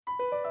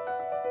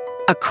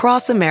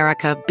Across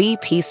America,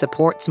 BP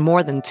supports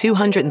more than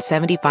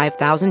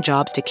 275,000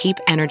 jobs to keep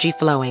energy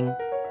flowing.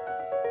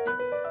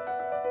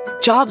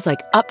 Jobs like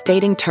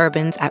updating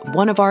turbines at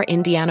one of our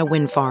Indiana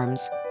wind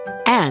farms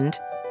and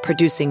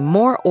producing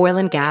more oil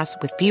and gas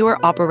with fewer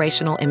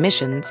operational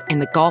emissions in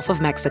the Gulf of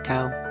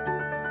Mexico.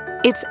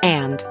 It's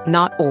and,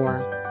 not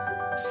or.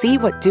 See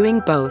what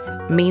doing both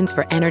means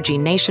for energy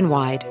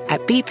nationwide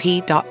at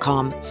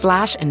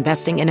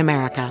bp.com/investing in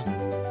America.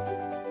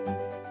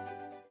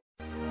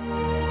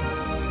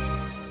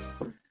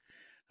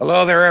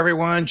 Hello there,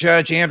 everyone.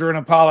 Judge Andrew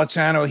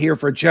Napolitano here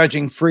for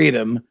Judging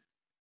Freedom.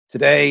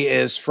 Today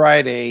is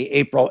Friday,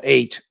 April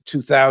 8,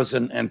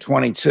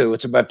 2022.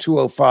 It's about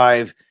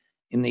 2:05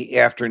 in the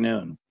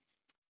afternoon.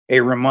 A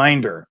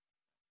reminder,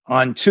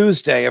 on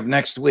Tuesday of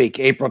next week,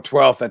 April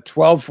 12th at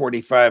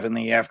 12:45 in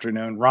the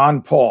afternoon,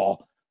 Ron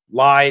Paul,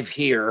 live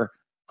here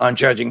on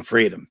Judging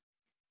Freedom.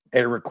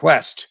 A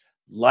request,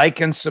 like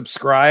and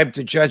subscribe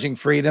to Judging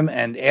Freedom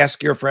and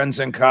ask your friends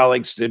and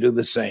colleagues to do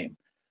the same.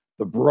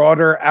 The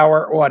broader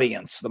our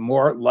audience, the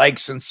more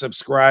likes and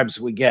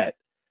subscribes we get,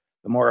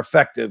 the more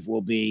effective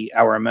will be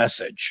our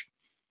message.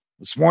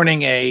 This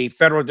morning, a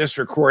federal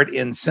district court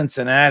in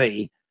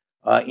Cincinnati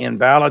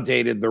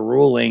invalidated the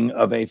ruling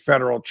of a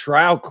federal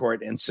trial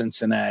court in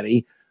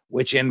Cincinnati,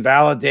 which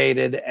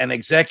invalidated an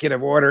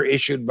executive order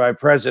issued by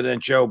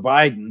President Joe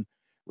Biden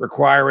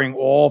requiring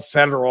all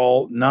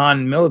federal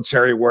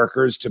non-military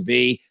workers to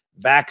be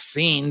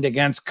vaccinated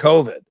against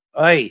COVID.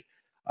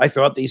 I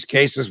thought these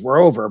cases were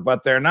over,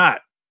 but they're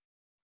not.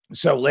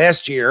 So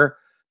last year,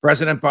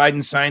 President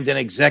Biden signed an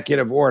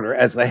executive order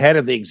as the head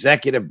of the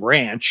executive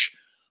branch,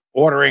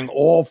 ordering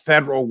all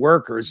federal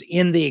workers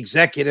in the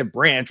executive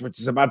branch,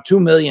 which is about 2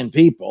 million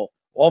people,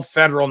 all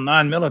federal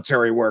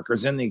non-military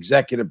workers in the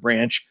executive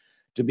branch,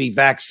 to be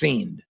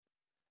vaccinated.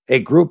 A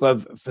group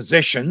of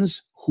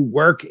physicians who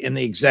work in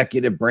the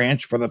executive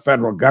branch for the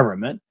federal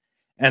government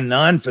and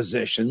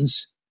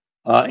non-physicians,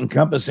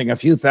 encompassing a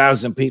few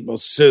thousand people,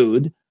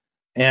 sued.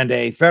 And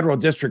a federal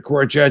district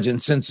court judge in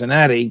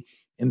Cincinnati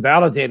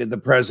invalidated the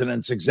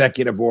president's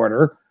executive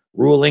order,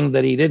 ruling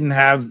that he didn't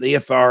have the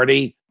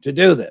authority to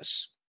do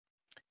this.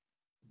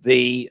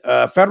 The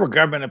federal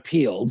government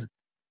appealed,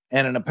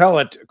 and an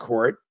appellate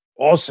court,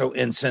 also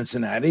in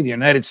Cincinnati, the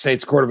United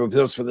States Court of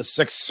Appeals for the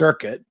Sixth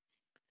Circuit,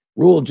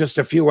 ruled just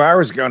a few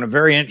hours ago in a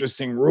very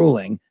interesting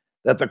ruling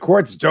that the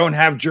courts don't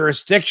have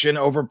jurisdiction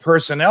over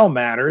personnel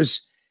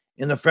matters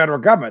in the federal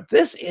government.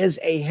 This is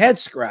a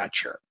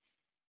head-scratcher.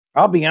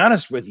 I'll be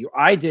honest with you,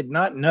 I did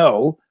not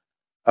know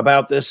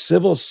about this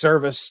civil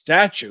service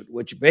statute,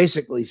 which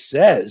basically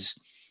says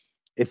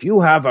if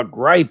you have a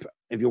gripe,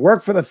 if you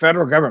work for the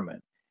federal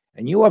government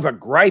and you have a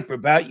gripe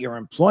about your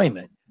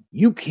employment,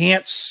 you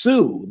can't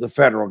sue the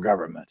federal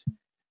government.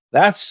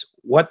 That's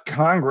what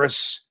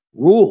Congress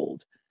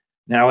ruled.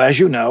 Now, as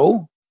you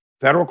know,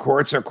 federal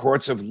courts are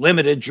courts of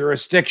limited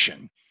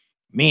jurisdiction,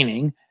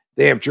 meaning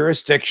they have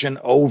jurisdiction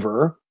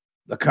over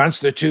the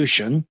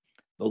Constitution,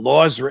 the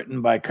laws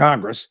written by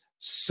Congress,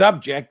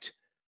 subject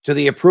to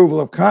the approval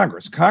of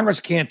Congress. Congress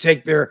can't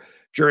take their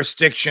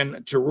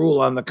jurisdiction to rule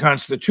on the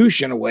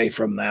Constitution away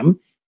from them,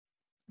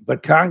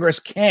 but Congress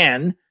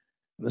can,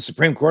 the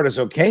Supreme Court has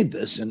okayed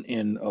this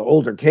in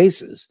older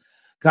cases,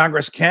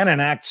 Congress can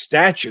enact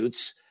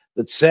statutes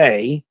that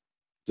say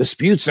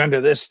disputes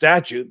under this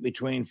statute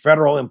between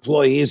federal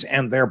employees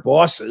and their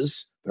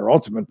bosses, their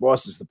ultimate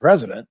boss is the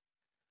president,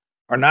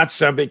 are not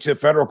subject to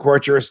federal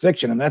court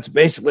jurisdiction. And that's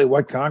basically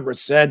what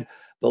Congress said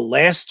the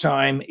last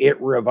time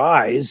it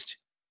revised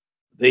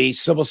the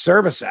Civil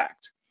Service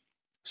Act.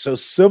 So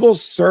civil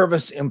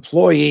service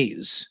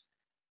employees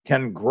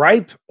can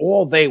gripe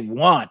all they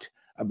want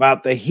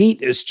about the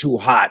heat is too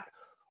hot,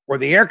 or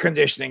the air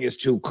conditioning is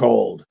too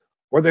cold,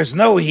 or there's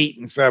no heat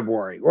in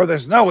February, or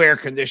there's no air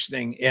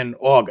conditioning in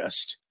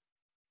August.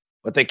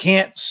 But they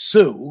can't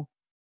sue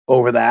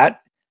over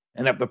that.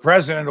 And if the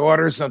president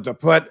orders them to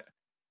put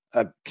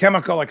a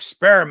chemical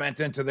experiment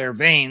into their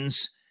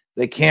veins,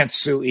 they can't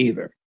sue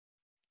either.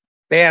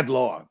 Bad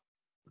law.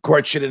 The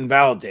court should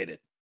invalidate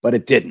it, but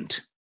it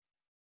didn't.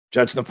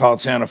 Judge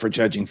Napolitano for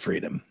Judging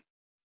Freedom.